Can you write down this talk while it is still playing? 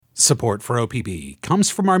Support for OPB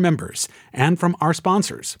comes from our members and from our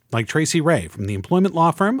sponsors, like Tracy Ray from the employment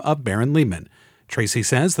law firm of Barron Liebman. Tracy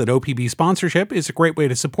says that OPB sponsorship is a great way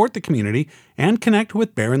to support the community and connect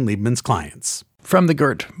with Barron Liebman's clients. From the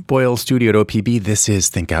Gert Boyle studio at OPB, this is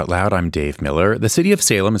Think Out Loud. I'm Dave Miller. The city of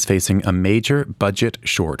Salem is facing a major budget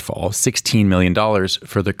shortfall, $16 million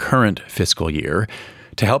for the current fiscal year.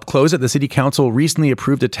 To help close it, the city council recently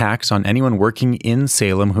approved a tax on anyone working in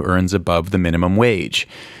Salem who earns above the minimum wage.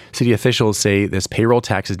 City officials say this payroll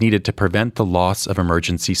tax is needed to prevent the loss of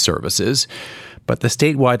emergency services. But the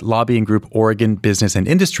statewide lobbying group Oregon Business and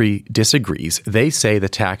Industry disagrees. They say the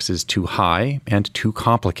tax is too high and too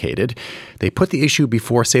complicated. They put the issue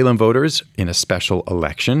before Salem voters in a special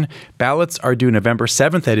election. Ballots are due November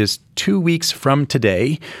 7th. That is 2 weeks from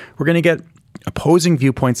today. We're going to get opposing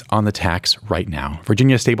viewpoints on the tax right now.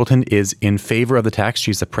 Virginia Stapleton is in favor of the tax.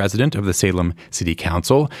 She's the president of the Salem City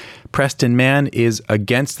Council. Preston Mann is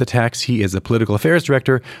against the tax. He is the political affairs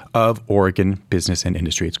director of Oregon Business and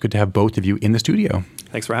Industry. It's good to have both of you in the studio.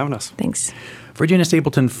 Thanks for having us. Thanks. Virginia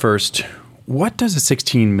Stapleton first. What does a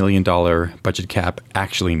 $16 million budget cap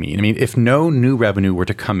actually mean? I mean, if no new revenue were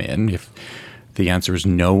to come in, if the answer is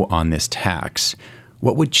no on this tax,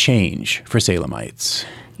 what would change for Salemites?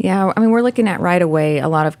 Yeah, I mean, we're looking at right away a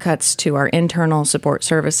lot of cuts to our internal support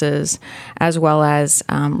services, as well as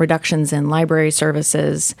reductions in library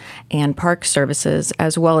services and park services,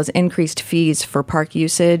 as well as increased fees for park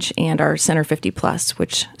usage and our Center 50 Plus,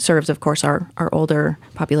 which serves, of course, our older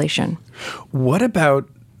population. What about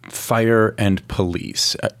fire and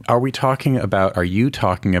police? Are you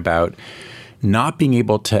talking about not being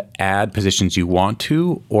able to add positions you want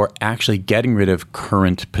to, or actually getting rid of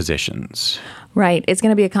current positions? Right. It's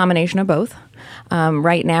going to be a combination of both.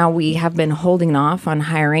 Right now, we have been holding off on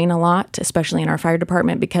hiring a lot, especially in our fire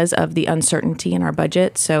department, because of the uncertainty in our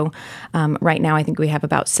budget. So right now, I think we have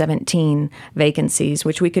about 17 vacancies,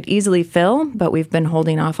 which we could easily fill, but we've been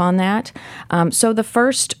holding off on that. So the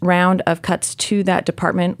first round of cuts to that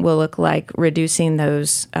department will look like reducing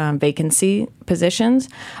those vacancy positions.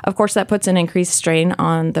 Of course, that puts an increased strain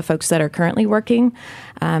on the folks that are currently working.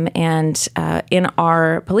 And in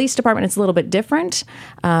our police department, it's a little bit different.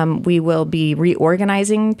 We will be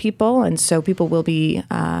reorganizing people, and so people will be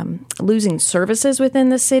losing services within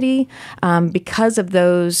the city because of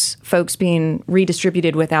those folks being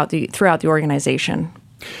redistributed throughout the organization.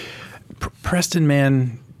 Preston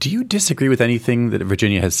Mann, do you disagree with anything that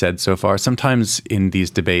Virginia has said so far? Sometimes in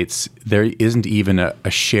these debates, there isn't even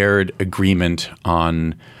a shared agreement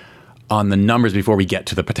on the numbers before we get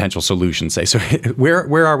to the potential solutions, say. So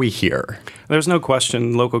where are we here? There's no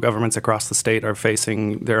question local governments across the state are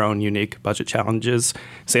facing their own unique budget challenges.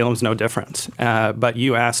 Salem's no different. But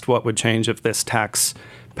you asked what would change if this tax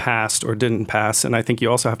passed or didn't pass. And I think you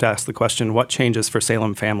also have to ask the question, what changes for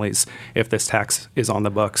Salem families if this tax is on the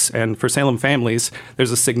books? And for Salem families,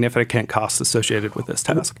 there's a significant cost associated with this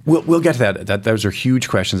tax. We'll get to that. Those are huge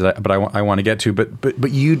questions that I want to get to. But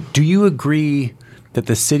do you agree that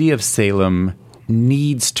the city of Salem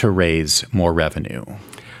needs to raise more revenue?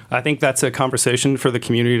 I think that's a conversation for the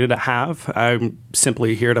community to have. I'm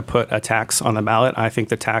simply here to put a tax on the ballot. I think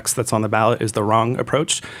the tax that's on the ballot is the wrong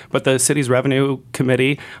approach. But the city's revenue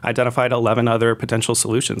committee identified 11 other potential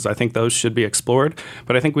solutions. I think those should be explored.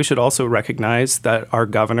 But I think we should also recognize that our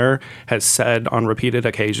governor has said on repeated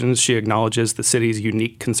occasions she acknowledges the city's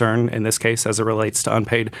unique concern in this case as it relates to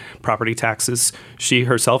unpaid property taxes. She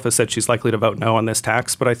herself has said she's likely to vote no on this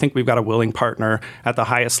tax. But I think we've got a willing partner at the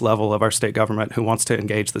highest level of our state government who wants to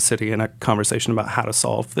engage the city in a conversation about how to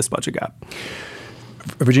solve this budget gap.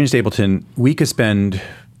 Virginia Stapleton, we could spend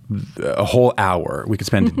a whole hour, we could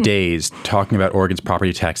spend days talking about Oregon's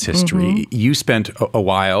property tax history. You spent a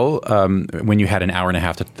while when you had an hour and a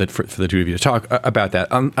half for the two of you to talk about that.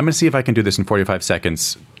 I'm going to see if I can do this in 45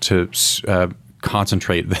 seconds to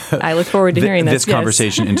concentrate. I look forward to hearing this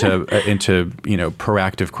conversation into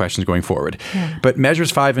proactive questions going forward. Yeah. But Measures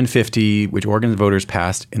 5 and 50, which Oregon voters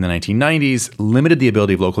passed in the 1990s, limited the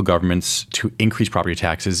ability of local governments to increase property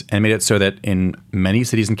taxes and made it so that in many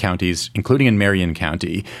cities and counties, including in Marion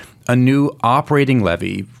County, a new operating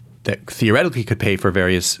levy that theoretically could pay for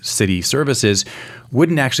various city services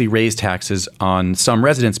wouldn't actually raise taxes on some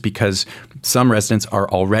residents because some residents are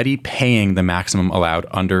already paying the maximum allowed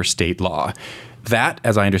under state law. That,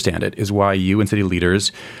 as I understand it, is why you and city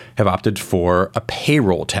leaders have opted for a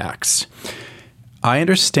payroll tax. I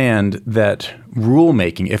understand that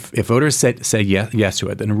rulemaking, if voters say yes to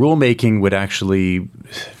it, then rulemaking would actually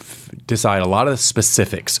decide a lot of the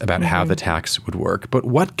specifics about how the tax would work. But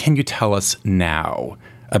what can you tell us now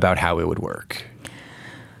about how it would work?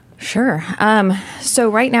 Sure. So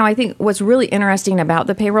right now, I think what's really interesting about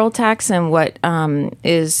the payroll tax and what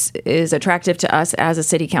is attractive to us as a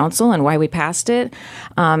city council and why we passed it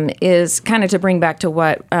is kind of to bring back to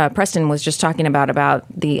what Preston was just talking about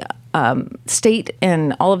the state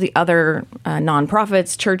and all of the other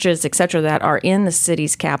nonprofits, churches, et cetera, that are in the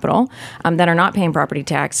city's capital that are not paying property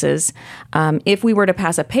taxes. If we were to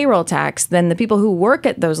pass a payroll tax, then the people who work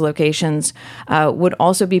at those locations would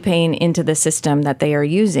also be paying into the system that they are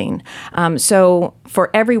using. So for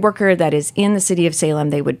every worker that is in the city of Salem,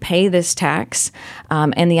 they would pay this tax.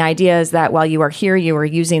 And the idea is that while you are here, you are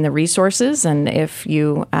using the resources. And if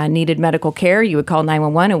you needed medical care, you would call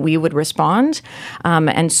 911 and we would respond.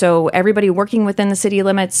 And so everybody working within the city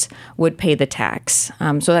limits would pay the tax.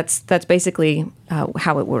 So that's basically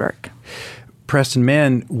how it would work. Preston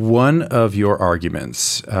Mann, one of your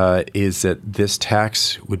arguments is that this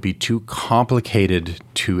tax would be too complicated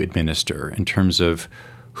to administer in terms of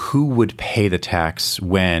who would pay the tax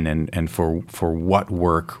when and for what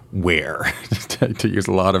work where, to use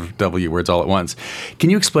a lot of W words all at once. Can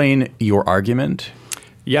you explain your argument?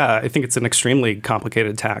 Yeah, I think it's an extremely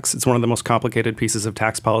complicated tax. It's one of the most complicated pieces of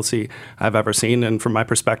tax policy I've ever seen. And from my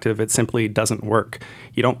perspective, it simply doesn't work.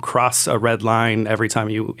 You don't cross a red line every time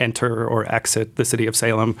you enter or exit the city of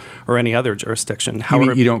Salem or any other jurisdiction.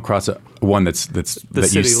 However, you don't cross one that's the that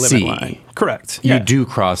city you limit see. Line. Correct. You Yeah. do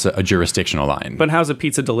cross a jurisdictional line. But how's a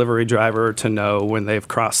pizza delivery driver to know when they've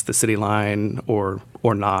crossed the city line or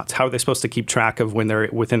not? How are they supposed to keep track of when they're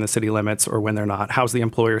within the city limits or when they're not? How's the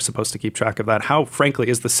employer supposed to keep track of that? How, frankly,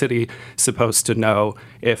 is the city supposed to know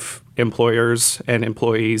if employers and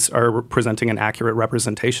employees are presenting an accurate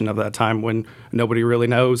representation of that time when nobody really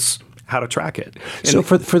knows how to track it? So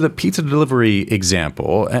for the pizza delivery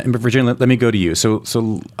example, and Virginia, let me go to you. So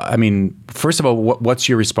I mean, first of all, what's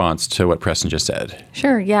your response to what Preston just said?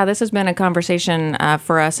 Sure. Yeah, this has been a conversation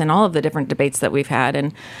for us in all of the different debates that we've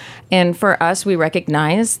had. And for us, we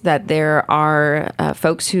recognize that there are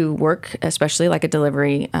folks who work, especially like a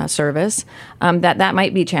delivery service, that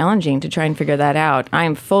might be challenging to try and figure that out. I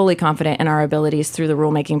am fully confident in our abilities through the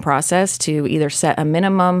rulemaking process to either set a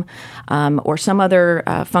minimum or some other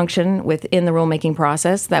function within the rulemaking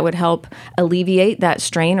process that would help alleviate that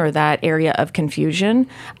strain or that area of confusion.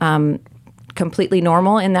 Completely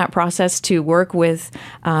normal in that process to work with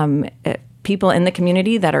people in the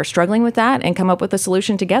community that are struggling with that and come up with a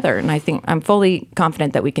solution together. And I think I'm fully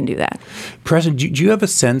confident that we can do that. Preston, do you have a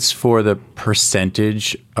sense for the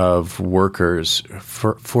percentage of workers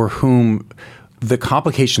for whom the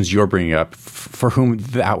complications you're bringing up, for whom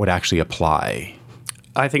that would actually apply?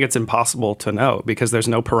 I think it's impossible to know because there's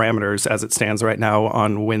no parameters as it stands right now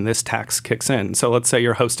on when this tax kicks in. So let's say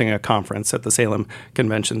you're hosting a conference at the Salem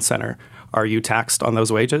Convention Center. Are you taxed on those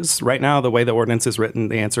wages? Right now, the way the ordinance is written,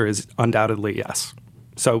 the answer is undoubtedly yes.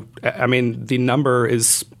 So, I mean, the number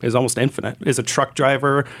is almost infinite. Is a truck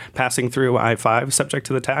driver passing through I-5 subject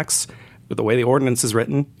to the tax? The way the ordinance is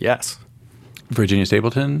written, yes. Virginia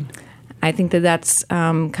Stapleton? I think that's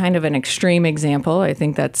kind of an extreme example. I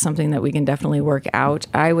think that's something that we can definitely work out.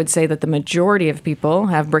 I would say that the majority of people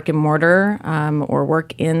have brick and mortar or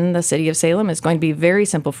work in the city of Salem. It's going to be very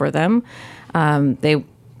simple for them.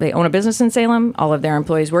 They own a business in Salem. All of their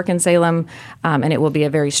employees work in Salem, and it will be a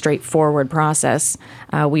very straightforward process.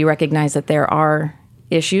 We recognize that there are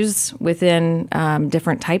issues within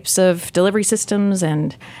different types of delivery systems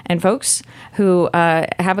and folks who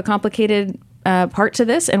have a complicated part to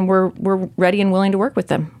this, and we're ready and willing to work with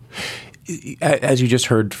them. As you just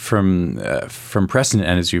heard from Preston,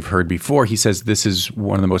 and as you've heard before, he says this is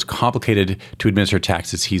one of the most complicated to administer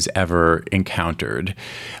taxes he's ever encountered.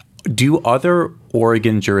 Do other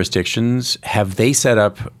Oregon jurisdictions, have they set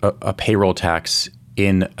up a payroll tax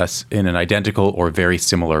in an identical or very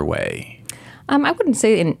similar way? I wouldn't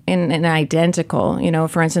say in an identical. You know,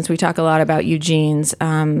 for instance, we talk a lot about Eugene's.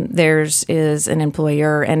 Theirs is an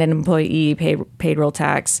employer and an employee payroll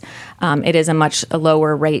tax. It is a much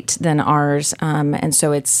lower rate than ours, and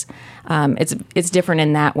so it's different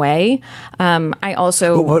in that way. I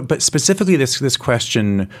also, but specifically this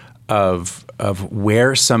question of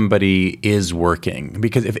where somebody is working,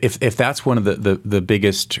 because if that's one of the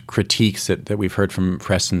biggest critiques that we've heard from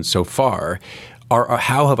Preston so far,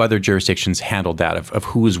 how have other jurisdictions handled that of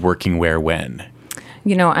who is working where when?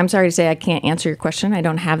 You know, I'm sorry to say I can't answer your question. I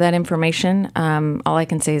don't have that information. All I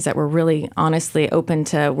can say is that we're really honestly open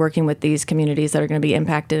to working with these communities that are going to be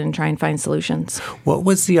impacted and try and find solutions. What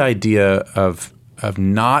was the idea of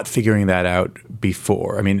not figuring that out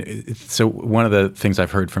before? I mean, so one of the things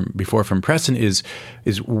I've heard from Preston is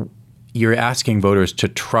you're asking voters to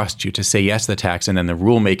trust you, to say yes to the tax, and then the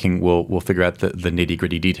rulemaking will figure out the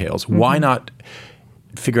nitty-gritty details. Mm-hmm. Why not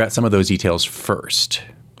figure out some of those details first.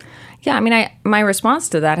 Yeah, I mean, my response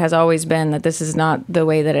to that has always been that this is not the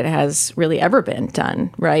way that it has really ever been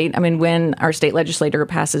done, right? I mean, when our state legislature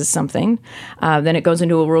passes something, then it goes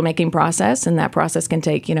into a rulemaking process, and that process can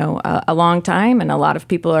take, a long time. And a lot of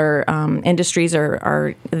people industries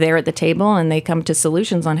are there at the table, and they come to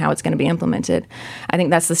solutions on how it's going to be implemented. I think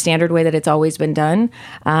that's the standard way that it's always been done,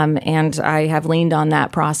 and I have leaned on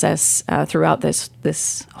that process throughout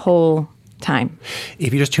this whole time.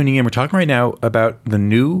 If you're just tuning in, we're talking right now about the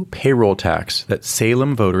new payroll tax that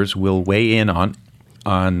Salem voters will weigh in on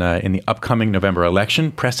in the upcoming November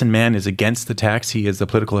election. Preston Mann is against the tax. He is the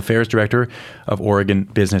political affairs director of Oregon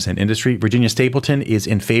Business and Industry. Virginia Stapleton is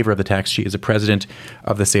in favor of the tax. She is the president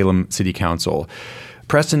of the Salem City Council.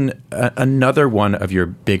 Preston, another one of your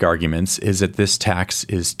big arguments is that this tax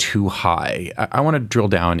is too high. I want to drill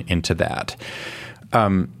down into that.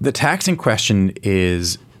 The tax in question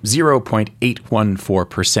is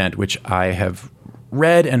 0.814%, which I have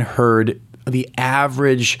read and heard the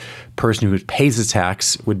average person who pays the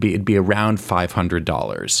tax it'd be around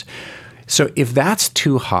 $500. So if that's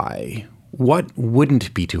too high, what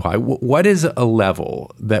wouldn't be too high? What is a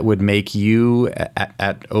level that would make you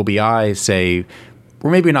at OBI say, we're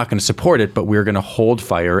maybe not going to support it, but we're going to hold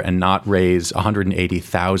fire and not raise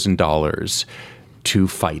 $180,000 to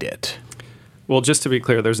fight it? Well, just to be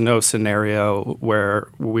clear, there's no scenario where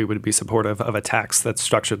we would be supportive of a tax that's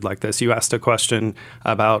structured like this. You asked a question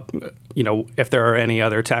about, if there are any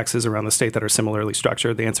other taxes around the state that are similarly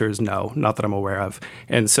structured. The answer is no, not that I'm aware of.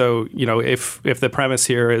 And so, if the premise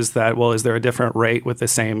here is that, well, is there a different rate with the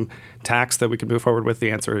same tax that we could move forward with?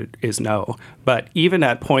 The answer is no. But even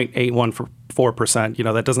at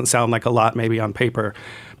 0.814%, that doesn't sound like a lot maybe on paper,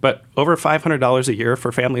 but over $500 a year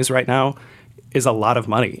for families right now is a lot of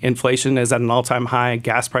money. Inflation is at an all-time high.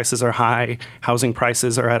 Gas prices are high. Housing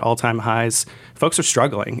prices are at all-time highs. Folks are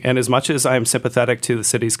struggling. And as much as I'm sympathetic to the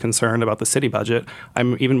city's concern about the city budget,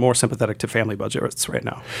 I'm even more sympathetic to family budgets right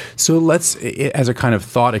now. So let's, as a kind of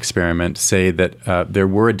thought experiment, say that there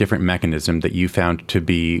were a different mechanism that you found to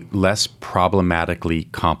be less problematically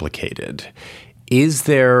complicated. Is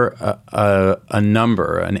there a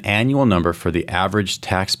number, an annual number for the average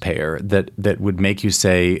taxpayer that would make you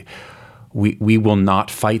say, we will not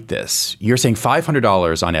fight this? You're saying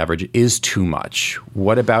 $500 on average is too much.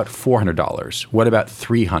 What about $400? What about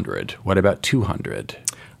 $300? What about $200?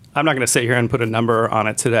 I'm not going to sit here and put a number on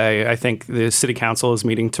it today. I think the City Council is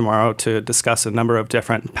meeting tomorrow to discuss a number of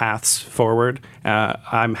different paths forward.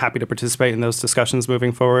 I'm happy to participate in those discussions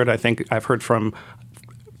moving forward. I think I've heard from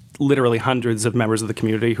literally hundreds of members of the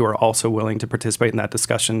community who are also willing to participate in that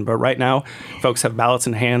discussion. But right now, folks have ballots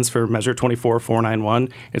in hands for Measure 24491.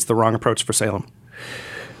 It's the wrong approach for Salem.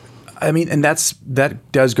 I mean, and that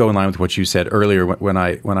does go in line with what you said earlier when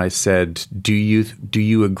I said, do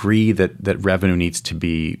you agree that revenue needs to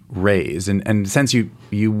be raised? And since you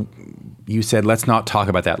said, let's not talk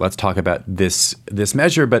about that, let's talk about this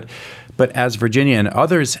measure, but as Virginia and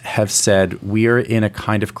others have said, we are in a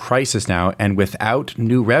kind of crisis now, and without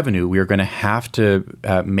new revenue, we are going to have to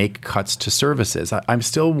make cuts to services. I'm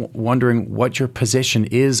still wondering what your position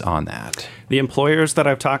is on that. The employers that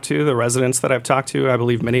I've talked to, the residents that I've talked to, I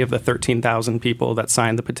believe many of the 13,000 people that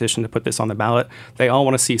signed the petition to put this on the ballot, they all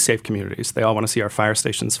want to see safe communities. They all want to see our fire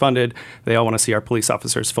stations funded. They all want to see our police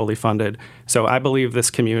officers fully funded. So I believe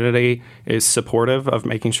this community is supportive of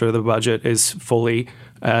making sure the budget is fully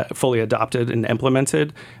adopted and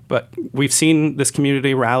implemented. But we've seen this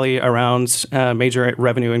community rally around major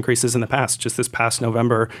revenue increases in the past. Just this past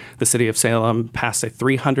November, the city of Salem passed a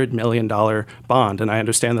 $300 million bond. And I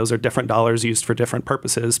understand those are different dollars used for different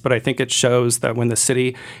purposes. But I think it shows that when the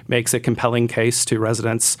city makes a compelling case to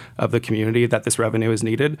residents of the community that this revenue is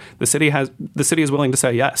needed, the city is willing to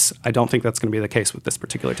say yes. I don't think that's going to be the case with this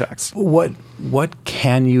particular tax. What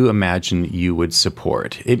can you imagine you would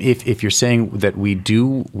support? If you're saying that we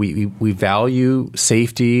value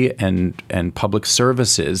safety and public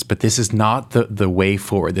services, but this is not the way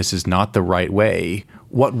forward, this is not the right way,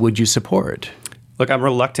 what would you support? Look, I'm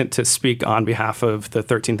reluctant to speak on behalf of the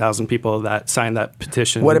 13,000 people that signed that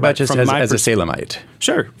petition. What about just as a Salemite?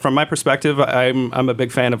 Sure. From my perspective, I'm a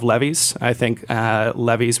big fan of levies. I think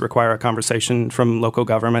levies require a conversation from local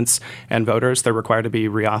governments and voters. They're required to be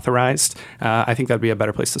reauthorized. I think that'd be a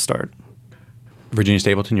better place to start. Virginia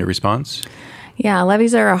Stapleton, your response? Yeah,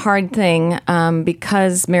 levies are a hard thing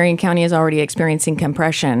because Marion County is already experiencing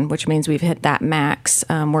compression, which means we've hit that max.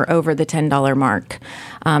 We're over the $10 mark.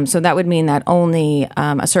 So that would mean that only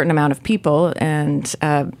a certain amount of people, and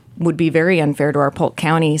would be very unfair to our Polk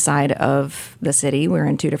County side of the city. We're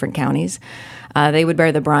in 2 different counties. They would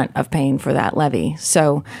bear the brunt of paying for that levy.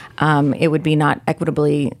 So it would be not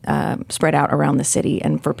equitably spread out around the city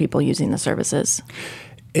and for people using the services.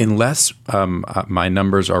 Unless my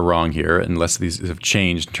numbers are wrong here, unless these have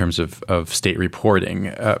changed in terms of state reporting,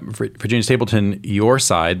 Virginia Stapleton, your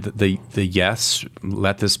side, the yes,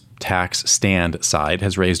 let this tax stand side,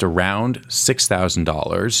 has raised around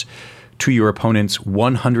 $6,000 to your opponent's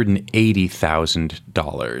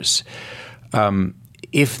 $180,000.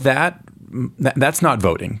 If that's not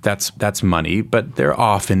voting, that's money, but there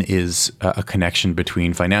often is a connection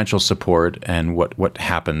between financial support and what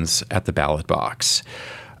happens at the ballot box.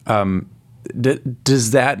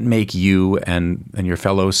 Does that make you and your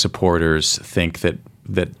fellow supporters think that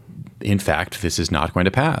in fact this is not going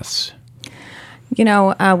to pass? You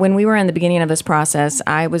know, when we were in the beginning of this process,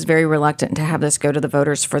 I was very reluctant to have this go to the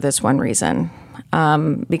voters for this one reason,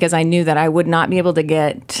 because I knew that I would not be able to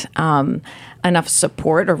get enough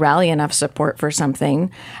support or rally enough support for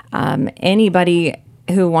something. Anybody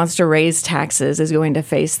who wants to raise taxes is going to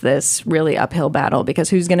face this really uphill battle, because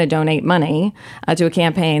who's going to donate money to a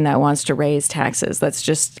campaign that wants to raise taxes? That's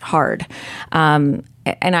just hard.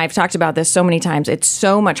 And I've talked about this so many times. It's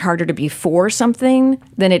so much harder to be for something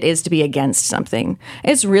than it is to be against something.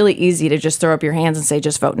 It's really easy to just throw up your hands and say,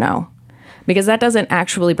 just vote no, because that doesn't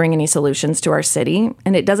actually bring any solutions to our city,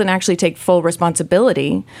 and it doesn't actually take full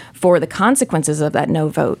responsibility for the consequences of that no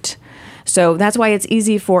vote. So that's why it's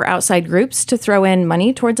easy for outside groups to throw in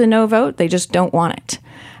money towards a no vote. They just don't want it.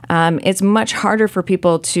 It's much harder for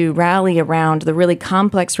people to rally around the really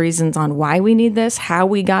complex reasons on why we need this, how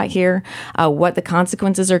we got here, what the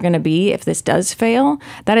consequences are going to be if this does fail.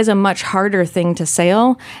 That is a much harder thing to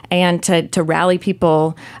sell and to rally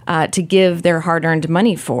people to give their hard-earned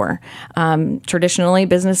money for. Traditionally,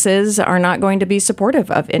 businesses are not going to be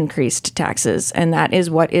supportive of increased taxes, and that is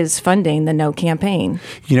what is funding the no campaign.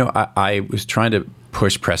 You know, I was trying to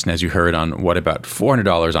push Preston, as you heard, on what about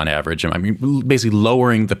 $400 on average. I mean, basically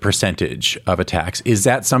lowering the percentage of a tax. Is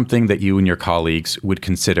that something that you and your colleagues would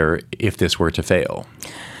consider if this were to fail?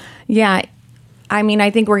 Yeah. I mean, I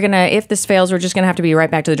think if this fails, we're just going to have to be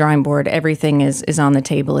right back to the drawing board. Everything is on the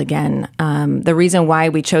table again. The reason why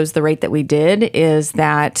we chose the rate that we did is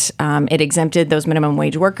that it exempted those minimum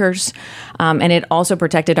wage workers, and it also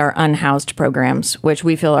protected our unhoused programs, which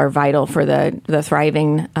we feel are vital for the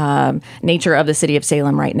thriving nature of the city of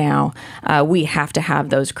Salem right now. We have to have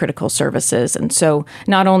those critical services. And so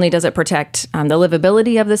not only does it protect the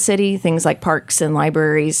livability of the city, things like parks and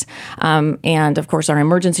libraries, and of course our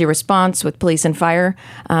emergency response with police and fire,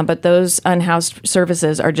 but those unhoused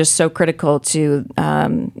services are just so critical to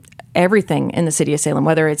everything in the city of Salem,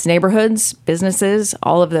 whether it's neighborhoods, businesses,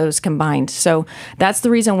 all of those combined. So that's the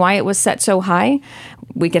reason why it was set so high.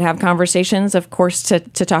 We could have conversations, of course, to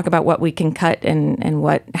talk about what we can cut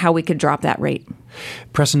and how we could drop that rate.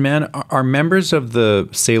 Preston Mann, are members of the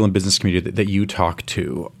Salem business community that you talk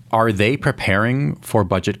to, are they preparing for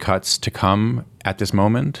budget cuts to come at this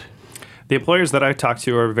moment? The employers that I talk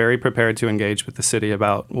to are very prepared to engage with the city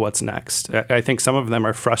about what's next. I think some of them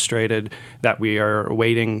are frustrated that we are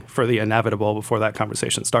waiting for the inevitable before that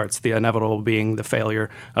conversation starts, the inevitable being the failure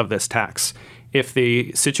of this tax. If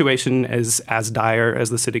the situation is as dire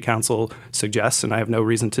as the city council suggests, and I have no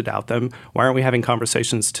reason to doubt them, why aren't we having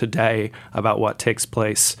conversations today about what takes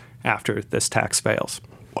place after this tax fails?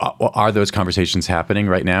 Are those conversations happening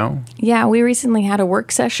right now? Yeah, we recently had a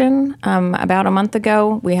work session about a month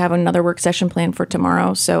ago. We have another work session planned for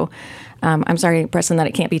tomorrow. So I'm sorry, Preston, that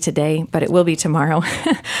it can't be today, but it will be tomorrow.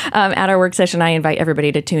 At our work session, I invite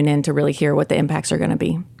everybody to tune in to really hear what the impacts are going to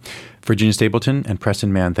be. Virginia Stapleton and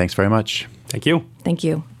Preston Mann, thanks very much. Thank you. Thank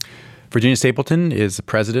you. Virginia Stapleton is the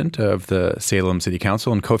president of the Salem City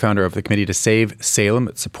Council and co-founder of the committee to Save Salem.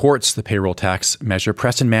 It supports the payroll tax measure.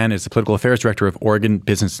 Preston Mann is the political affairs director of Oregon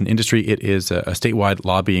Business and Industry. It is a statewide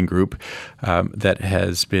lobbying group that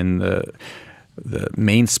has been the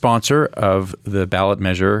main sponsor of the ballot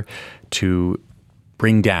measure to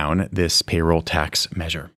bring down this payroll tax measure.